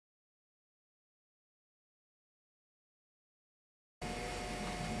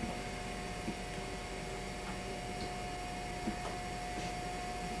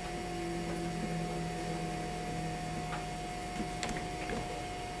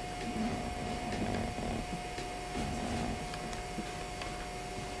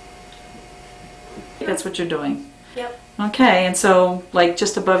That's what you're doing. Yep. Okay, and so like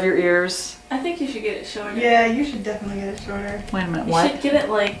just above your ears. I think you should get it shorter. Yeah, you should definitely get it shorter. Wait a minute, You what? should get it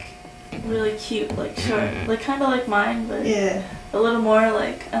like really cute, like short, like kind of like mine, but Yeah. a little more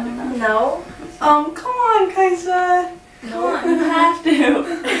like I don't know. No. Come on, Kajsa. Come on, you have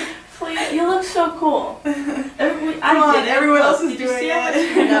to. Please, you look so cool. Come on, everyone else is doing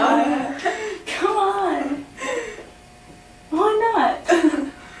it. No. Come on. Why not?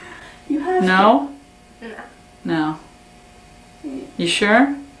 You have No? No. No. You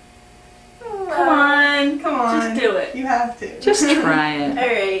sure? to. Come on. Come on. Just do it. You have to. Just try it.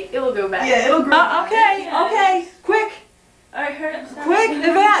 Alright, it will go back. Yeah, it'll grow. Okay, Yeah. okay, quick, Alright, hurry up. quick,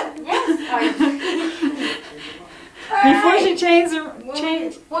 Yvette. Yes. Before she changes her,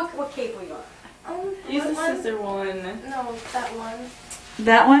 change What cape we got? Use the What one? scissor one. No, that one.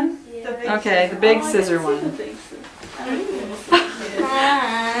 that one. Yeah. big Okay, the scissor. big Oh, I scissor didn't see one. the big scissor. I don't even know the scissor.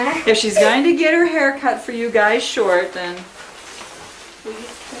 If she's going to get her hair cut for you guys short, then Will you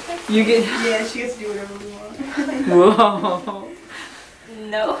take it? you get. Yeah, she gets to do whatever we want. Whoa.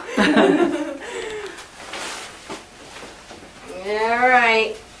 No.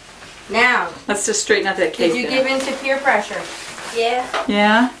 Alright. Now, Let's just straighten out that did cape you there. give in to peer pressure? Yeah.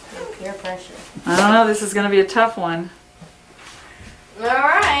 Yeah. Peer pressure. I don't know. This is going to be a tough one.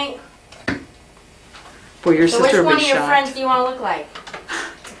 Alright. Boy, your So which sister will one be of your friends shocked. do you want to look like?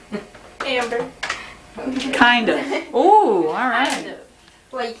 Amber. Kinda. Ooh, all right.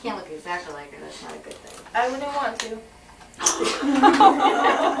 Well, you can't look exactly like her. That's not a good thing. I wouldn't want to.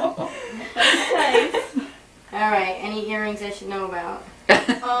 Nice. Alright, any earrings I should know about?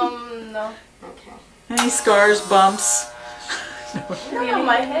 No. Okay. Any scars, bumps? Not on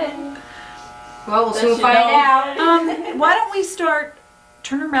my head. Well, we'll Does soon she find know? out. Why don't we start?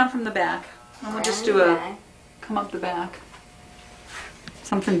 Turn around from the back, and we'll just do a Okay. come up the back.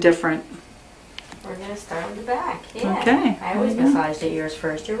 Something different. We're going to start with the back. Yeah. Okay. I always massage the ears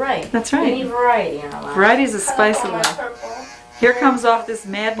first. You're right. That's We right. need variety in our lives. Variety is a spice of On my life. purple. Here comes off this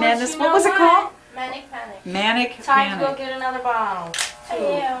mad But madness. you What know was it called? Manic panic. Manic Time to go panic. get another bottle. I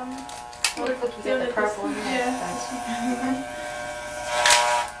am. What if we can get the purple in there?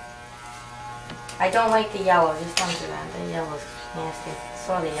 I don't like the yellow. Just don't do that. The yellow's nasty.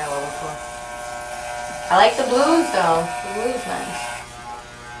 Saw the yellow before. I like the blues though. The blue's nice.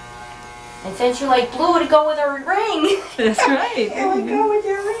 And since you like blue, to go with a ring. That's right. Here we go with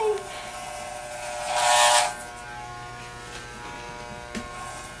your ring.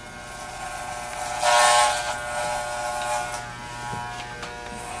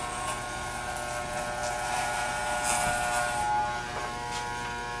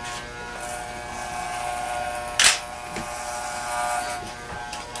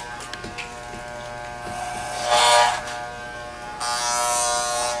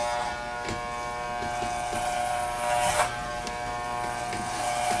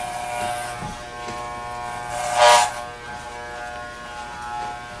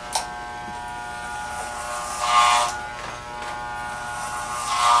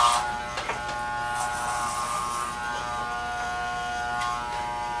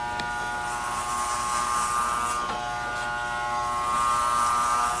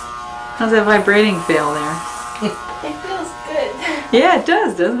 How's that vibrating feel there? It feels good. Yeah, it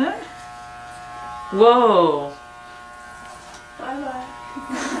does, doesn't it? Whoa. Bye bye.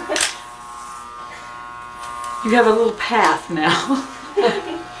 You have a little path now.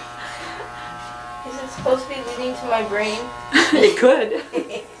 Is it supposed to be leading to my brain? It could.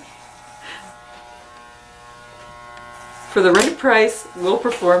 For the right price, we'll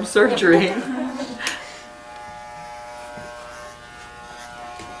perform surgery.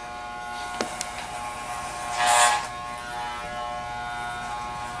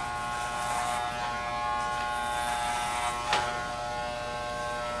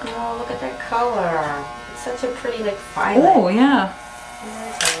 Oh, look at that color. It's such a pretty, like, violet. Oh, yeah.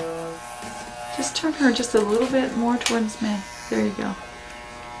 Oh. Just turn her just a little bit more towards me. There you go.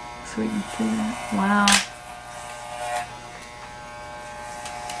 So we can see that. Wow.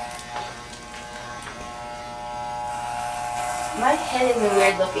 My head isn't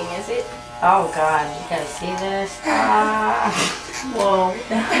weird looking, is it? Oh, God. You gotta see this. Ah. Whoa.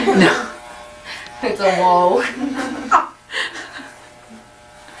 No. It's a whoa.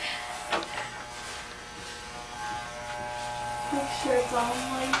 Make sure it's all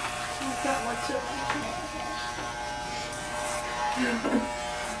like not that much of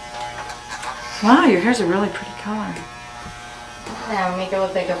Wow, your hair's a really pretty color. Yeah, make it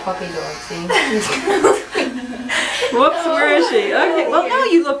look like a puppy dog, see? Whoops, where is she? Okay, well, no,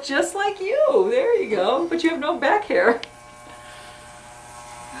 you look just like you. There you go. But you have no back hair.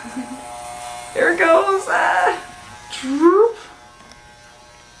 Here it goes. Droop.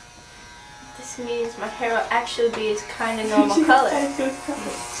 This means my hair will actually be its kind of normal color.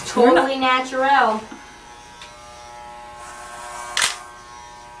 Totally natural.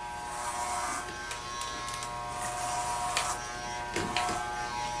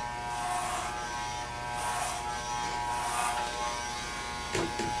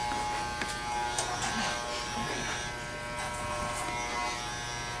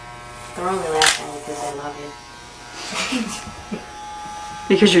 They're only laughing because they love you.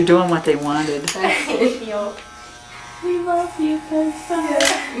 Because you're doing what they wanted. We love you,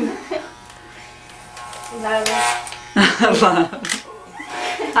 Kajsa. Love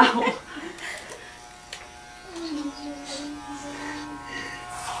Ow.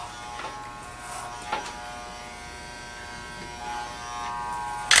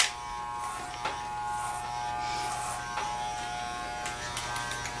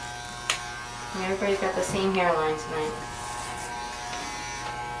 Everybody's got the same hairline tonight.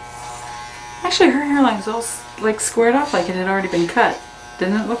 Actually, her hairline's all like squared off like it had already been cut.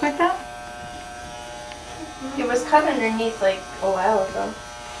 Didn't it look like that? It was cut underneath like a while ago.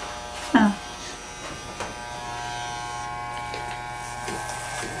 Oh.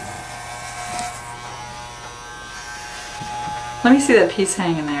 Let me see that piece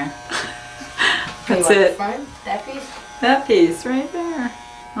hanging there. That's it. Front? That piece? That piece right there.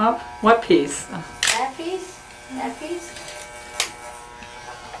 Oh, what piece? Oh. That piece? That piece?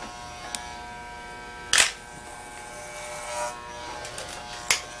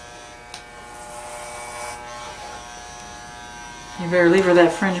 You better leave her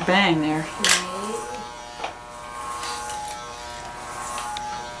that fringe bang there.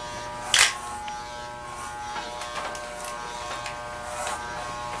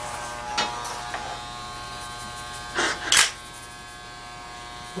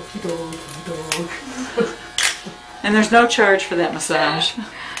 And there's no charge for that massage.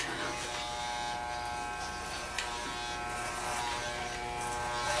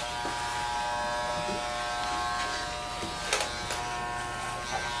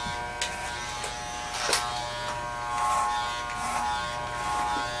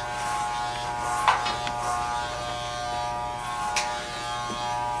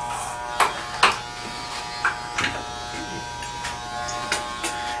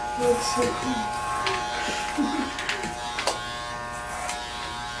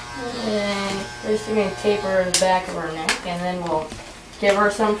 And first we're going to tape her the back of her neck, and then we'll give her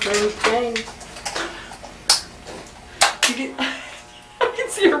some fruit bangs. I can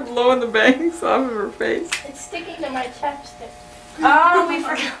see her blowing the bangs off of her face. It's sticking to my chapstick. Oh, we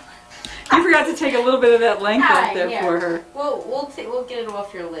forgot. You forgot to take a little bit of that length off there Yeah. for her. We'll get it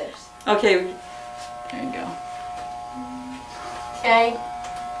off your lips. Okay, there you go. Okay.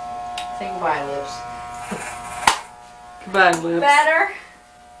 Say goodbye, lips. Goodbye, lips. Better?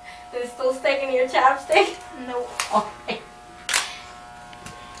 Is it still sticking to your chapstick? Nope. Okay.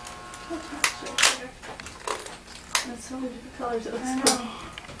 That's so many different colors. It looks I know. cool.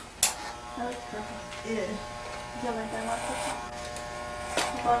 That looks perfect. Yeah. Yeah, like that one.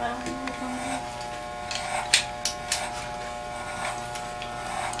 Hold on now.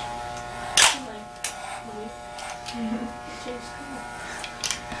 Change color.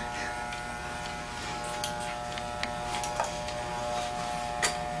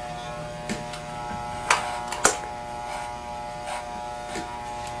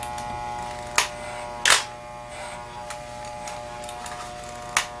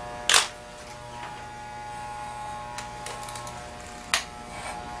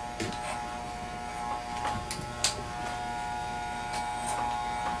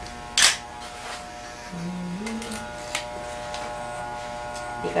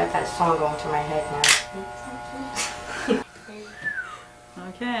 You got that song going through my head now.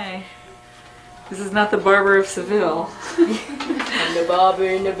 Okay. This is not the Barber of Seville. I'm the barber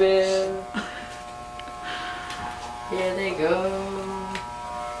in the bill. Here they go.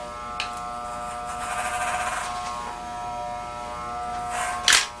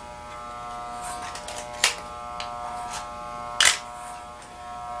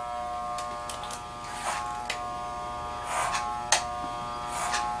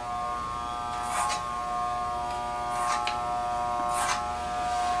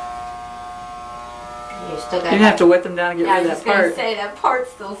 You still got You're gonna have to wet them down and get Yeah, I rid was of just that gonna part. say that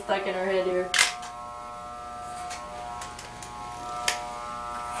part's still stuck in her head here.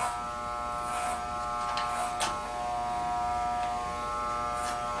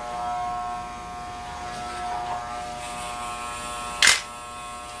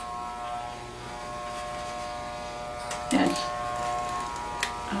 Yeah.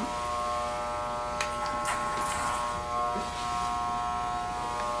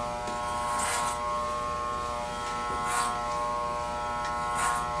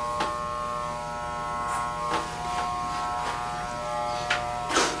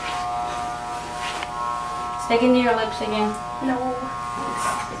 Stick into your lips again. No.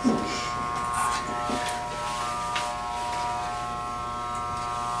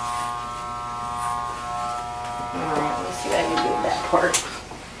 Alright, let me see what I can do with that part.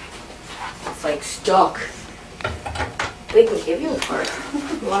 It's like stuck. We can give you a part.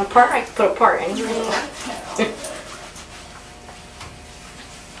 You want a part? I can put a part anywhere you want.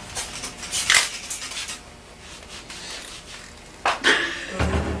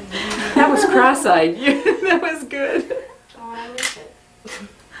 That was cross-eyed. That was good. Oh, I miss it.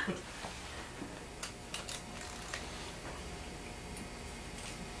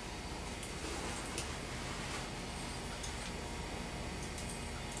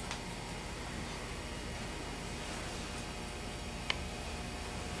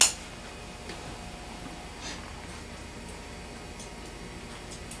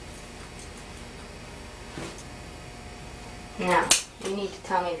 Now, you need to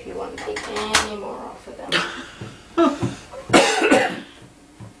tell me if you want to take any more off of them.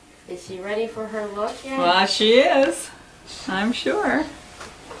 Is she ready for her look yet? Well, she is. I'm sure.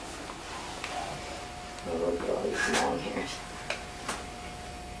 Look at all these long hairs.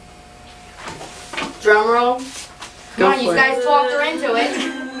 Drum roll. Come on, you guys talked her into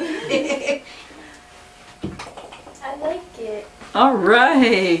it. I like it. All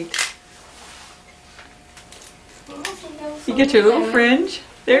right. You get your little fringe.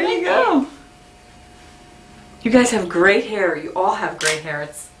 There you go. You guys have great hair. You all have great hair.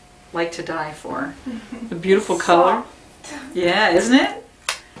 It's like to die for. The beautiful color. Yeah, isn't it?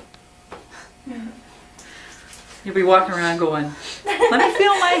 You'll be walking around going, let me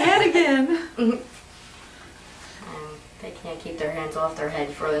feel my head again. They can't keep their hands off their head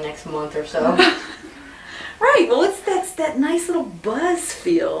for the next month or so. Right, well that's that nice little buzz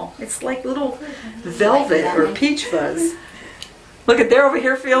feel. It's like little velvet or peach fuzz. Look at, they're over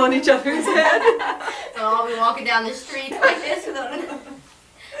here feeling each other's head. So I'll be walking down the street like this without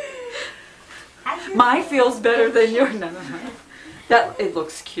Mine feels better than yours. No. That, it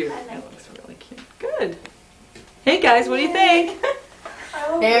looks cute. It looks really cute. Good. Hey guys, what do you think?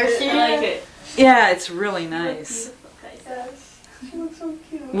 There she is. I like it. Yeah, it's really nice. Yes. She looks so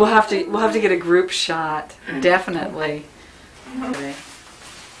cute. We'll have to get a group shot. Definitely. Okay.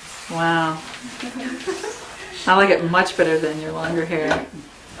 Wow. I like it much better than your longer hair.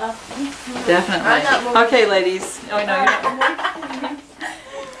 Definitely. Okay, ladies. Oh no, you're not.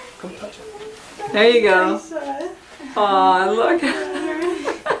 There you go. Oh, look.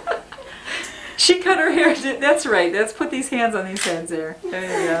 She cut her hair. That's right. Let's put these hands on these heads there. There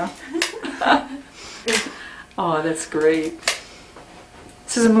you go. Oh, that's great.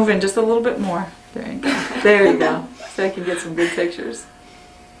 Susan, move in just a little bit more. There you go. There you go. So I can get some good pictures.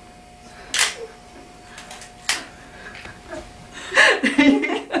 There you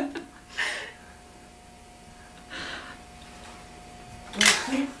go.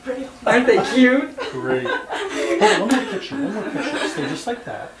 Aren't they cute? Great. Hold on, one more picture, one more picture. Stay just like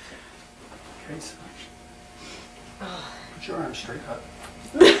that. Okay, so put your arms straight up.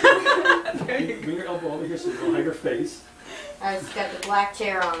 Bring your elbow over here so you don't hide her face. She's got the black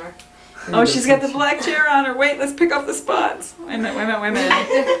chair on her. Oh, she's got the black chair on her. Wait, let's pick up the spots. Wait a minute, wait a minute, wait a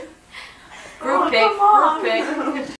minute. Group pic. Come on.